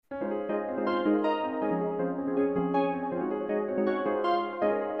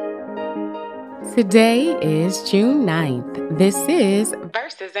Today is June 9th. This is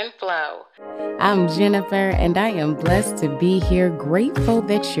Verses and Flow. I'm Jennifer, and I am blessed to be here. Grateful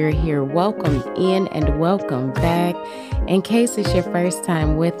that you're here. Welcome in and welcome back. In case it's your first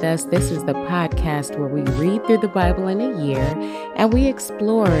time with us, this is the podcast where we read through the Bible in a year and we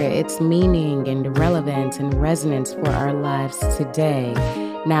explore its meaning and relevance and resonance for our lives today.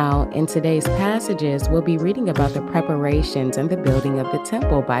 Now, in today's passages, we'll be reading about the preparations and the building of the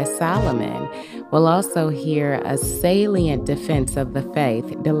temple by Solomon. We'll also hear a salient defense of the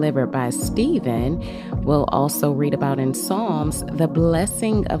faith delivered by Stephen. We'll also read about in Psalms the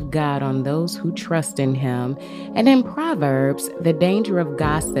blessing of God on those who trust in him. And in Proverbs, the danger of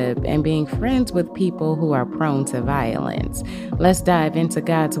gossip and being friends with people who are prone to violence. Let's dive into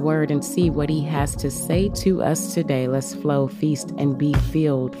God's word and see what he has to say to us today. Let's flow, feast, and be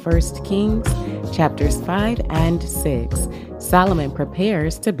filled. 1 Kings chapters 5 and 6. Solomon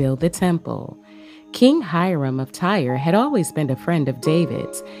prepares to build the temple. King Hiram of Tyre had always been a friend of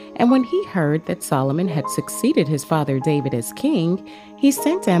David's, and when he heard that Solomon had succeeded his father David as king, he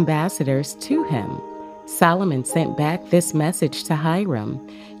sent ambassadors to him. Solomon sent back this message to Hiram.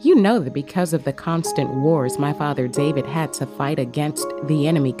 You know that because of the constant wars my father David had to fight against the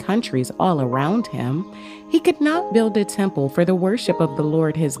enemy countries all around him, he could not build a temple for the worship of the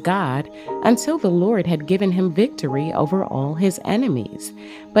Lord his God until the Lord had given him victory over all his enemies.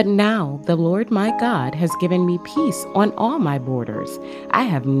 But now the Lord my God has given me peace on all my borders. I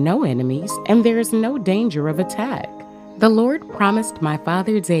have no enemies, and there is no danger of attack. The Lord promised my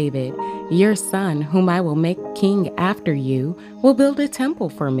father David, your son, whom I will make king after you, will build a temple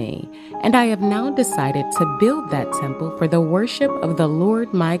for me, and I have now decided to build that temple for the worship of the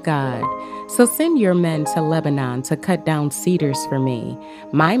Lord my God. So send your men to Lebanon to cut down cedars for me.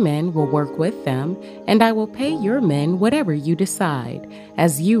 My men will work with them, and I will pay your men whatever you decide.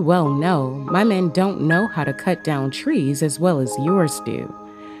 As you well know, my men don't know how to cut down trees as well as yours do.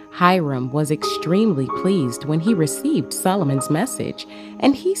 Hiram was extremely pleased when he received Solomon's message,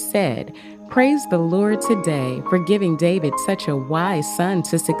 and he said, Praise the Lord today for giving David such a wise son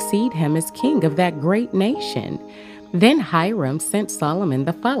to succeed him as king of that great nation. Then Hiram sent Solomon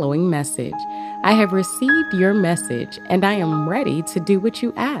the following message. I have received your message, and I am ready to do what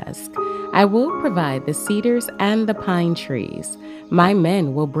you ask. I will provide the cedars and the pine trees. My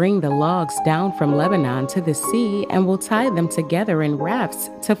men will bring the logs down from Lebanon to the sea and will tie them together in rafts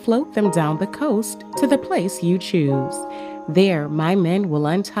to float them down the coast to the place you choose. There, my men will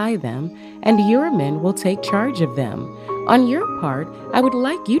untie them, and your men will take charge of them. On your part, I would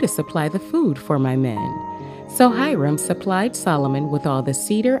like you to supply the food for my men. So Hiram supplied Solomon with all the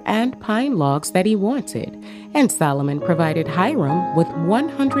cedar and pine logs that he wanted, and Solomon provided Hiram with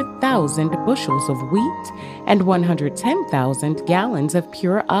 100,000 bushels of wheat and 110,000 gallons of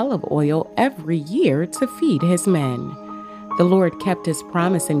pure olive oil every year to feed his men. The Lord kept his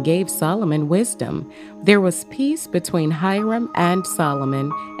promise and gave Solomon wisdom. There was peace between Hiram and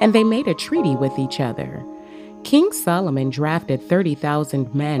Solomon, and they made a treaty with each other. King Solomon drafted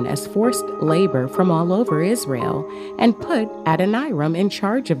 30,000 men as forced labor from all over Israel and put Adoniram in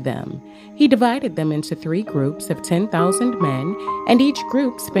charge of them. He divided them into 3 groups of 10,000 men, and each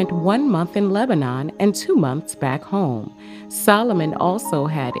group spent 1 month in Lebanon and 2 months back home. Solomon also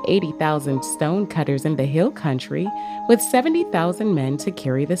had 80,000 stone cutters in the hill country, with 70,000 men to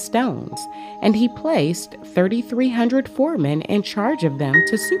carry the stones, and he placed 3,300 foremen in charge of them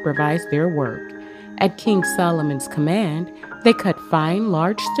to supervise their work. At King Solomon's command, they cut fine,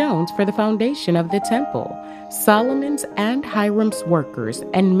 large stones for the foundation of the temple. Solomon's and Hiram's workers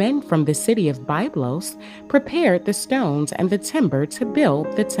and men from the city of Byblos prepared the stones and the timber to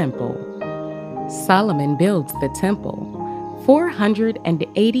build the temple. Solomon builds the temple.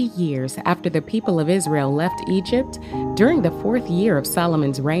 480 years after the people of Israel left Egypt, during the 4th year of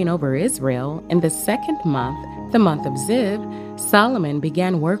Solomon's reign over Israel, in the 2nd month, the month of Ziv, Solomon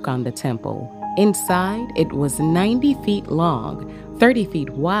began work on the temple. Inside, it was 90 feet long, 30 feet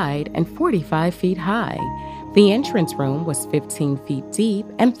wide, and 45 feet high. The entrance room was 15 feet deep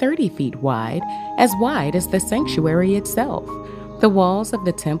and 30 feet wide as the sanctuary itself. The walls of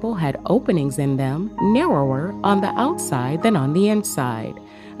the temple had openings in them, narrower on the outside than on the inside.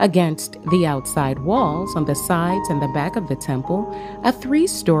 Against the outside walls, on the sides and the back of the temple, a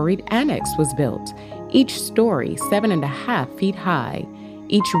 3-storied annex was built, each story 7.5 feet high.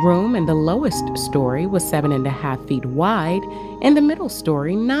 Each room in the lowest story was 7.5 feet wide, in the middle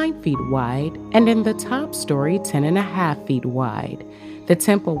story 9 feet wide, and in the top story 10.5 feet wide. The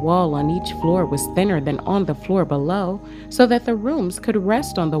temple wall on each floor was thinner than on the floor below, so that the rooms could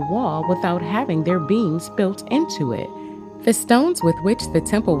rest on the wall without having their beams built into it. The stones with which the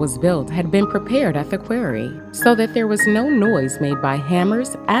temple was built had been prepared at the quarry, so that there was no noise made by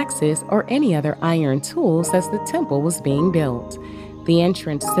hammers, axes, or any other iron tools as the temple was being built. The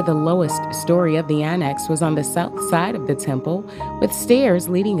entrance to the lowest story of the annex was on the south side of the temple, with stairs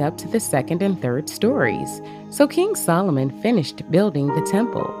leading up to the second and third stories. So King Solomon finished building the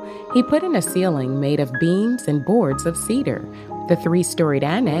temple. He put in a ceiling made of beams and boards of cedar. The three-storied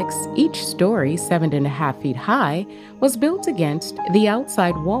annex, each story 7.5 feet high, was built against the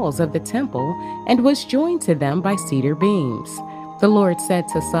outside walls of the temple and was joined to them by cedar beams. The Lord said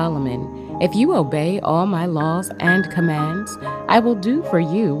to Solomon, "If you obey all my laws and commands, I will do for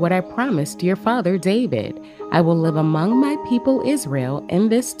you what I promised your father David. I will live among my people Israel in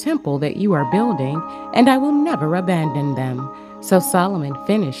this temple that you are building, and I will never abandon them." So Solomon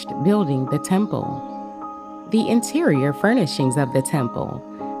finished building the temple. The interior furnishings of the temple.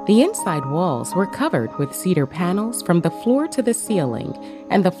 The inside walls were covered with cedar panels from the floor to the ceiling,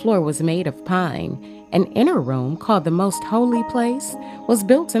 and the floor was made of pine. An inner room, called the Most Holy Place, was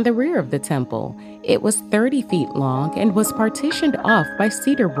built in the rear of the temple. It was 30 feet long and was partitioned off by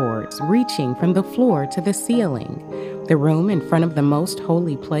cedar boards reaching from the floor to the ceiling. The room in front of the Most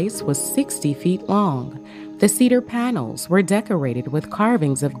Holy Place was 60 feet long. The cedar panels were decorated with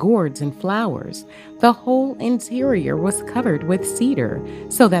carvings of gourds and flowers. The whole interior was covered with cedar,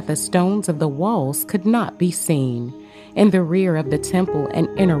 so that the stones of the walls could not be seen. In the rear of the temple, an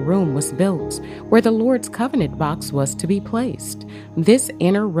inner room was built, where the Lord's covenant box was to be placed. This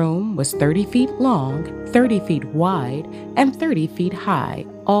inner room was 30 feet long, 30 feet wide, and 30 feet high,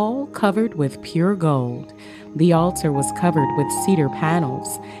 all covered with pure gold. The altar was covered with cedar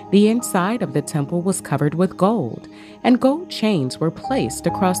panels. The inside of the temple was covered with gold, and gold chains were placed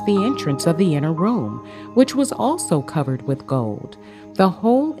across the entrance of the inner room, which was also covered with gold. The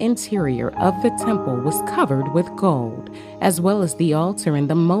whole interior of the temple was covered with gold, as well as the altar in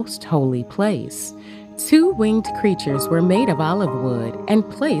the most holy place. 2 winged creatures were made of olive wood and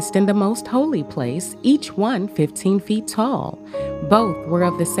placed in the most holy place, each one 15 feet tall. Both were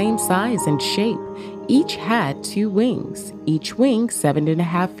of the same size and shape. Each had 2 wings, each wing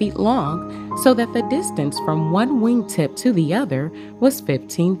 7.5 feet long, so that the distance from one wingtip to the other was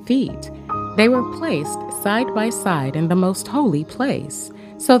 15 feet. They were placed side by side in the most holy place,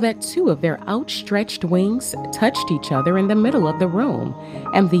 so that 2 of their outstretched wings touched each other in the middle of the room,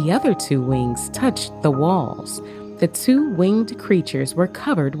 and the other 2 wings touched the walls. The 2 winged creatures were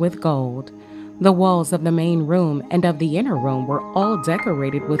covered with gold. The walls of the main room and of the inner room were all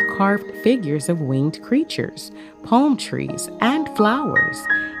decorated with carved figures of winged creatures, palm trees, and flowers.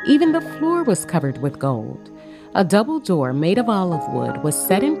 Even the floor was covered with gold. A double door made of olive wood was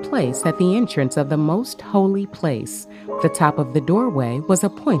set in place at the entrance of the most holy place. The top of the doorway was a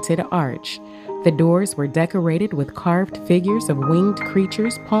pointed arch. The doors were decorated with carved figures of winged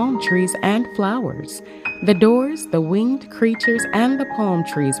creatures, palm trees, and flowers. The doors, the winged creatures, and the palm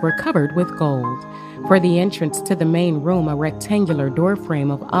trees were covered with gold. For the entrance to the main room, a rectangular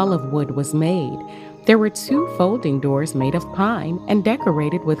doorframe of olive wood was made. There were 2 folding doors made of pine and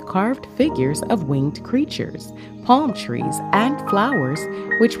decorated with carved figures of winged creatures, palm trees, and flowers,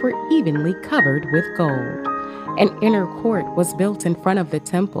 which were evenly covered with gold. An inner court was built in front of the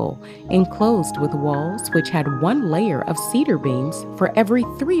temple, enclosed with walls which had 1 layer of cedar beams for every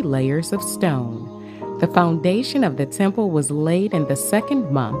 3 layers of stone. The foundation of the temple was laid in the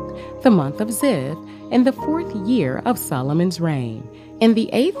 2nd month, the month of Ziv, in the 4th year of Solomon's reign. In the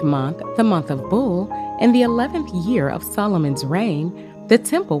 8th month, the month of Bul, in the 11th year of Solomon's reign, the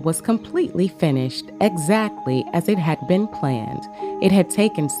temple was completely finished, exactly as it had been planned. It had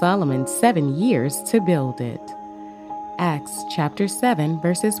taken Solomon 7 years to build it. Acts chapter 7,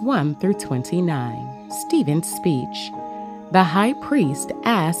 verses 1 through 29. Stephen's speech. The high priest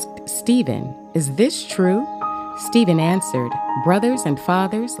asked Stephen, "Is this true?" Stephen answered, "Brothers and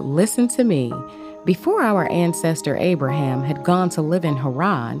fathers, listen to me. Before our ancestor Abraham had gone to live in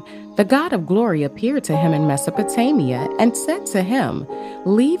Haran, the God of glory appeared to him in Mesopotamia and said to him,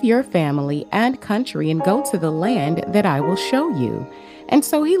 'Leave your family and country and go to the land that I will show you.' And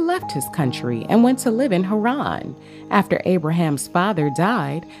so he left his country and went to live in Haran. After Abraham's father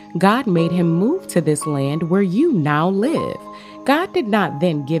died, God made him move to this land where you now live. God did not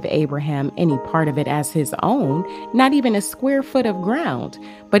then give Abraham any part of it as his own, not even a square foot of ground,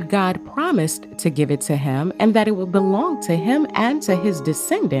 but God promised to give it to him and that it would belong to him and to his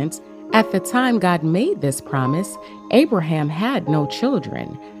descendants. At the time God made this promise, Abraham had no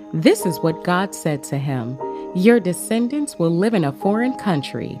children. This is what God said to him, Your descendants will live in a foreign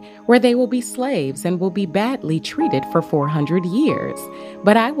country where they will be slaves and will be badly treated for 400 years.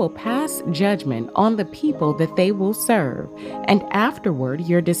 But I will pass judgment on the people that they will serve, and afterward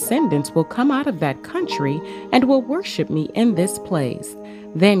your descendants will come out of that country and will worship me in this place.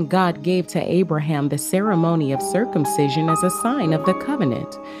 Then God gave to Abraham the ceremony of circumcision as a sign of the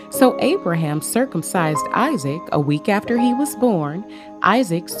covenant. So Abraham circumcised Isaac a week after he was born.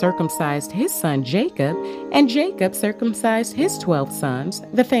 Isaac circumcised his son Jacob, and Jacob circumcised his 12 sons,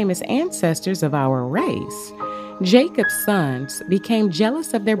 the famous ancestors of our race. Jacob's sons became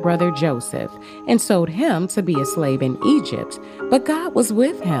jealous of their brother Joseph and sold him to be a slave in Egypt. But God was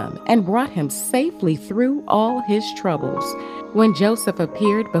with him and brought him safely through all his troubles. When Joseph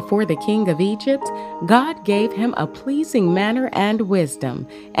appeared before the king of Egypt, God gave him a pleasing manner and wisdom,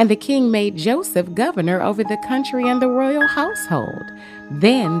 and the king made Joseph governor over the country and the royal household.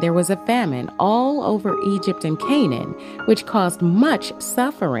 Then there was a famine all over Egypt and Canaan, which caused much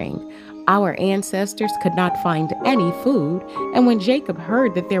suffering. Our ancestors could not find any food, and when Jacob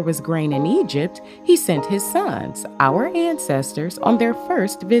heard that there was grain in Egypt, he sent his sons, our ancestors, on their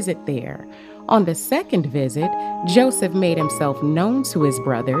first visit there. On the second visit, Joseph made himself known to his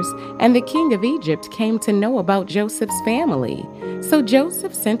brothers, and the king of Egypt came to know about Joseph's family. So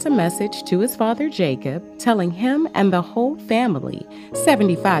Joseph sent a message to his father Jacob, telling him and the whole family,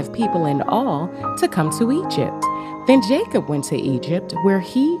 75 people in all, to come to Egypt. Then Jacob went to Egypt, where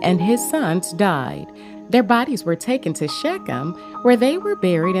he and his sons died. Their bodies were taken to Shechem, where they were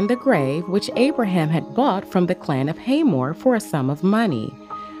buried in the grave which Abraham had bought from the clan of Hamor for a sum of money.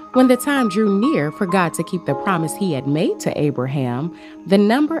 When the time drew near for God to keep the promise he had made to Abraham, the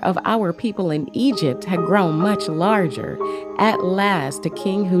number of our people in Egypt had grown much larger. At last, a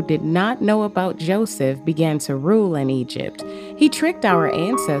king who did not know about Joseph began to rule in Egypt. He tricked our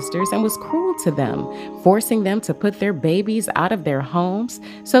ancestors and was cruel to them, forcing them to put their babies out of their homes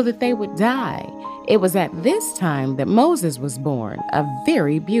so that they would die. It was at this time that Moses was born, a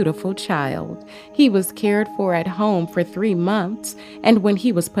very beautiful child. He was cared for at home for 3 months, and when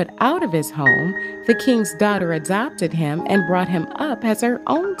he was put out of his home, the king's daughter adopted him and brought him up as her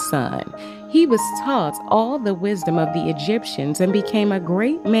own son. He was taught all the wisdom of the Egyptians and became a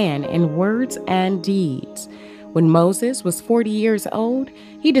great man in words and deeds. When Moses was 40 years old,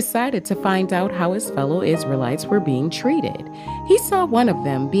 he decided to find out how his fellow Israelites were being treated. He saw one of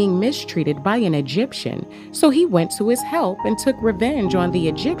them being mistreated by an Egyptian, so he went to his help and took revenge on the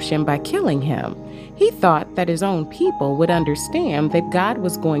Egyptian by killing him. He thought that his own people would understand that God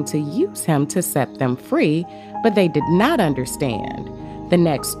was going to use him to set them free, but they did not understand. The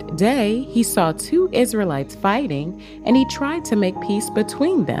next day, he saw 2 Israelites fighting, and he tried to make peace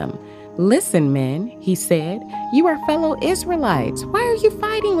between them. "Listen, men," he said, "you are fellow Israelites. Why are you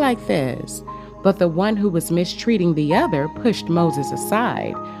fighting like this?" But the one who was mistreating the other pushed Moses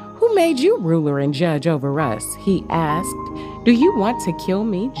aside. "Who made you ruler and judge over us?" he asked. "Do you want to kill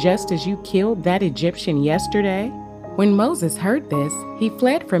me just as you killed that Egyptian yesterday?" When Moses heard this, he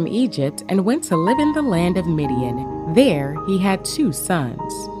fled from Egypt and went to live in the land of Midian. There he had 2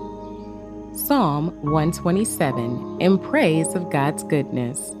 sons. Psalm 127, in praise of God's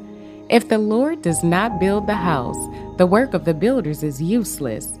goodness. If the Lord does not build the house, the work of the builders is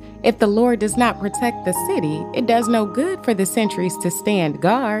useless. If the Lord does not protect the city, it does no good for the sentries to stand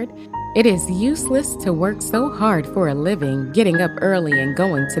guard. It is useless to work so hard for a living, getting up early and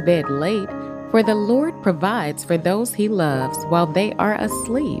going to bed late. For the Lord provides for those he loves while they are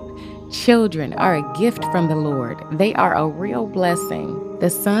asleep. Children are a gift from the Lord. They are a real blessing. The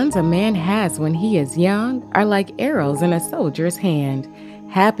sons a man has when he is young are like arrows in a soldier's hand.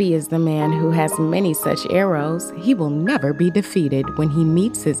 Happy is the man who has many such arrows. He will never be defeated when he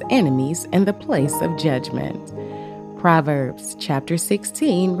meets his enemies in the place of judgment. Proverbs chapter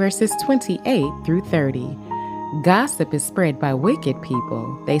 16, verses 28 through 30. Gossip is spread by wicked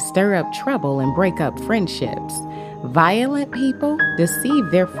people. They stir up trouble and break up friendships. Violent people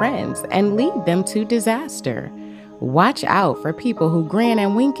deceive their friends and lead them to disaster. Watch out for people who grin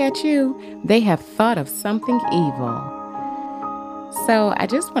and wink at you. They have thought of something evil. So I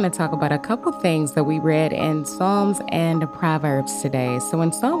just want to talk about a couple things that we read in Psalms and Proverbs today. So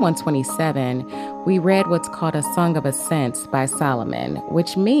in Psalm 127, we read what's called a Song of Ascents by Solomon,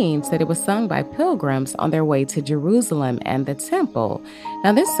 which means that it was sung by pilgrims on their way to Jerusalem and the temple.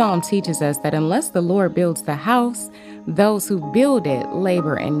 Now this psalm teaches us that unless the Lord builds the house, those who build it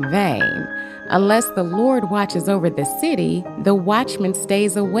labor in vain. Unless the Lord watches over the city, the watchman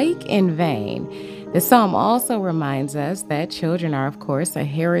stays awake in vain. The psalm also reminds us that children are, of course, a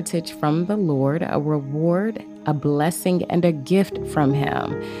heritage from the Lord, a reward a blessing, and a gift from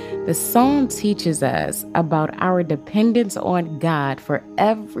Him. The psalm teaches us about our dependence on God for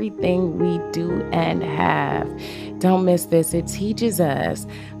everything we do and have. Don't miss this. It teaches us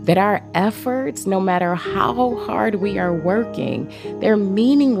that our efforts, no matter how hard we are working, they're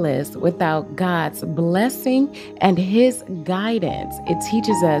meaningless without God's blessing and His guidance. It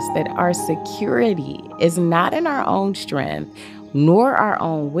teaches us that our security is not in our own strength, nor our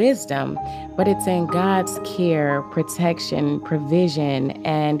own wisdom, but it's in God's care, protection, provision,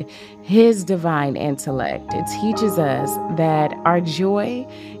 and His divine intellect. It teaches us that our joy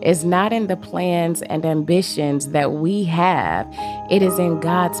is not in the plans and ambitions that we have. It is in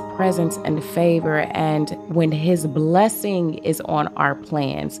God's presence and favor, and when His blessing is on our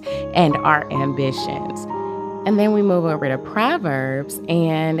plans and our ambitions. And then we move over to Proverbs,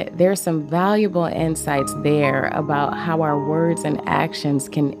 and there's some valuable insights there about how our words and actions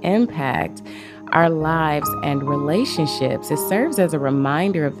can impact our lives and relationships. It serves as a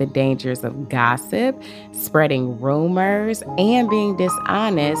reminder of the dangers of gossip, spreading rumors, and being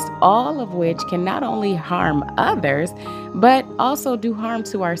dishonest, all of which can not only harm others, but also do harm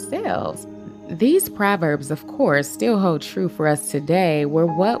to ourselves. These proverbs, of course, still hold true for us today, where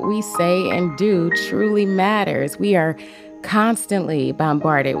what we say and do truly matters. We are constantly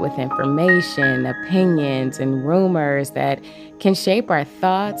bombarded with information, opinions, and rumors that can shape our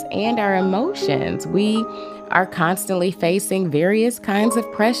thoughts and our emotions. We are constantly facing various kinds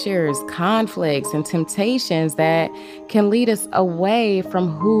of pressures, conflicts, and temptations that can lead us away from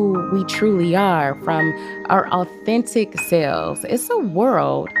who we truly are, from our authentic selves.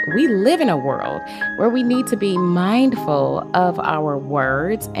 We live in a world where we need to be mindful of our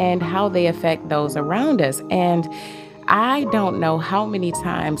words and how they affect those around us. And I don't know how many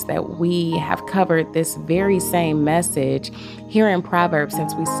times that we have covered this very same message here in Proverbs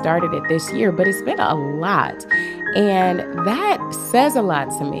since we started it this year, but it's been a lot. And that says a lot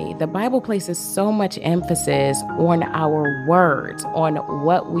to me. The Bible places so much emphasis on our words, on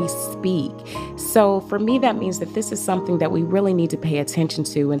what we speak. So for me, that means that this is something that we really need to pay attention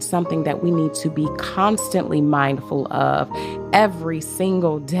to and something that we need to be constantly mindful of every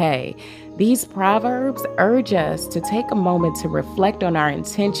single day. These proverbs urge us to take a moment to reflect on our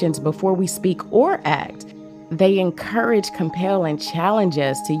intentions before we speak or act. They encourage, compel, and challenge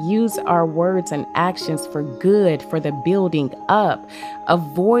us to use our words and actions for good, for the building up,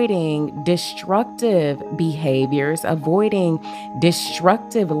 avoiding destructive behaviors, avoiding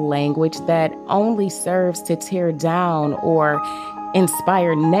destructive language that only serves to tear down or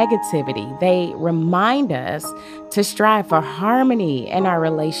inspire negativity. They remind us to strive for harmony in our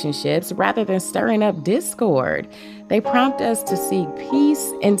relationships rather than stirring up discord. They prompt us to seek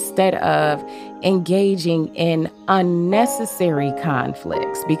peace instead of engaging in unnecessary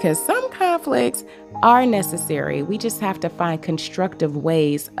conflicts, because some conflicts are necessary. We just have to find constructive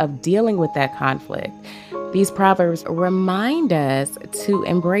ways of dealing with that conflict. These proverbs remind us to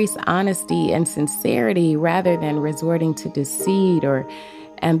embrace honesty and sincerity rather than resorting to deceit or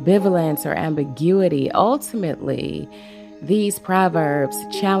ambivalence or ambiguity. Ultimately, these proverbs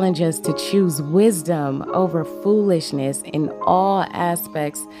challenge us to choose wisdom over foolishness in all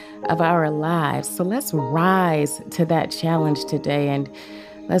aspects of our lives. So let's rise to that challenge today, and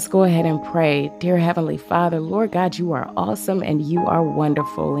let's go ahead and pray. Dear Heavenly Father, Lord God, you are awesome and you are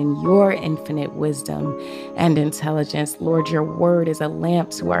wonderful in your infinite wisdom and intelligence. Lord, your word is a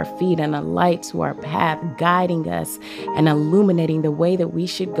lamp to our feet and a light to our path, guiding us and illuminating the way that we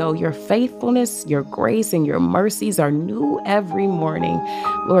should go. Your faithfulness, your grace, and your mercies are new every morning.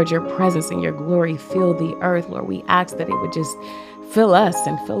 Lord, your presence and your glory fill the earth. Lord, we ask that it would just fill us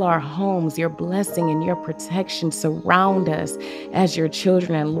and fill our homes. Your blessing and your protection surround us as your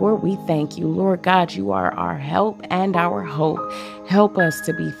children. And Lord, we thank you. Lord God, you are our help and our hope. Help us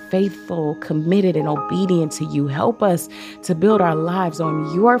to be faithful, committed, and obedient to you. Help us to build our lives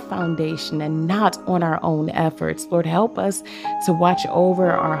on your foundation and not on our own efforts. Lord, help us to watch over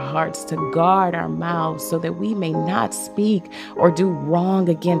our hearts, to guard our mouths so that we may not speak or do wrong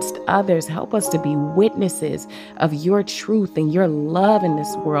against others. Help us to be witnesses of your truth and your love in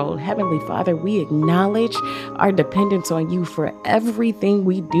this world. Heavenly Father, we acknowledge our dependence on you for everything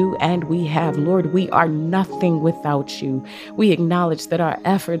we do and we have. Lord, we are nothing without you. We acknowledge that our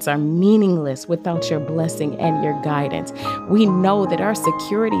efforts are meaningless without your blessing and your guidance. We know that our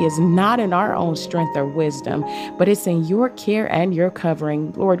security is not in our own strength or wisdom, but it's in your care and your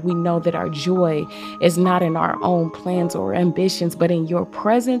covering. Lord, we know that our joy is not in our own plans or ambitions, but in your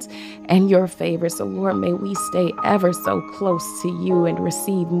presence and your favor. So Lord, may we stay ever so close to you and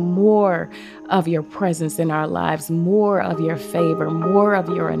receive more of your presence in our lives, more of your favor, more of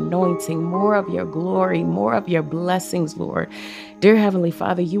your anointing, more of your glory, more of your blessings, Lord. Dear Heavenly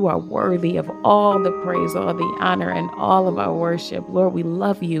Father, you are worthy of all the praise, all the honor, and all of our worship. Lord, we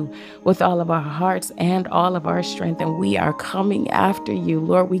love you with all of our hearts and all of our strength, and we are coming after you.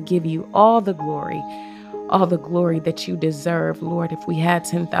 Lord, we give you all the glory that you deserve. Lord, if we had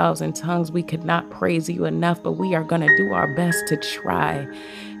 10,000 tongues, we could not praise you enough, but we are going to do our best to try.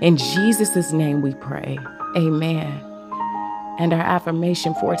 In Jesus' name we pray. Amen. And our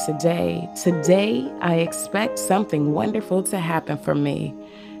affirmation for today: today, I expect something wonderful to happen for me.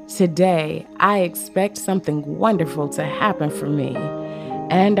 Today, I expect something wonderful to happen for me.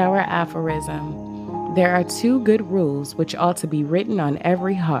 And our aphorism: there are two good rules which ought to be written on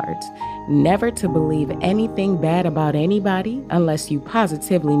every heart: never to believe anything bad about anybody unless you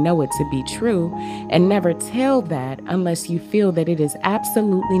positively know it to be true, and never tell that unless you feel that it is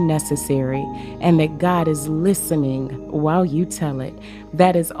absolutely necessary and that God is listening while you tell it.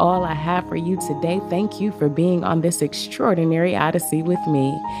 That is all I have for you today. Thank you for being on this extraordinary odyssey with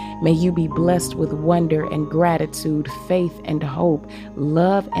me. May you be blessed with wonder and gratitude, faith and hope,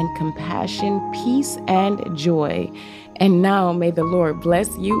 love and compassion, peace and joy. And now may the Lord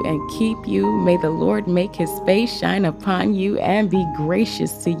bless you and keep you. May the Lord make his face shine upon you and be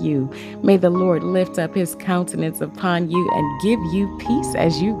gracious to you. May the Lord lift up his countenance upon you and give you peace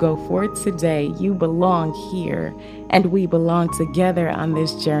as you go forth today. You belong here, and we belong together on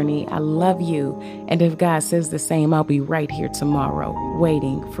this journey. I love you. And if God says the same, I'll be right here tomorrow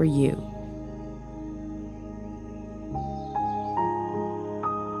waiting for you.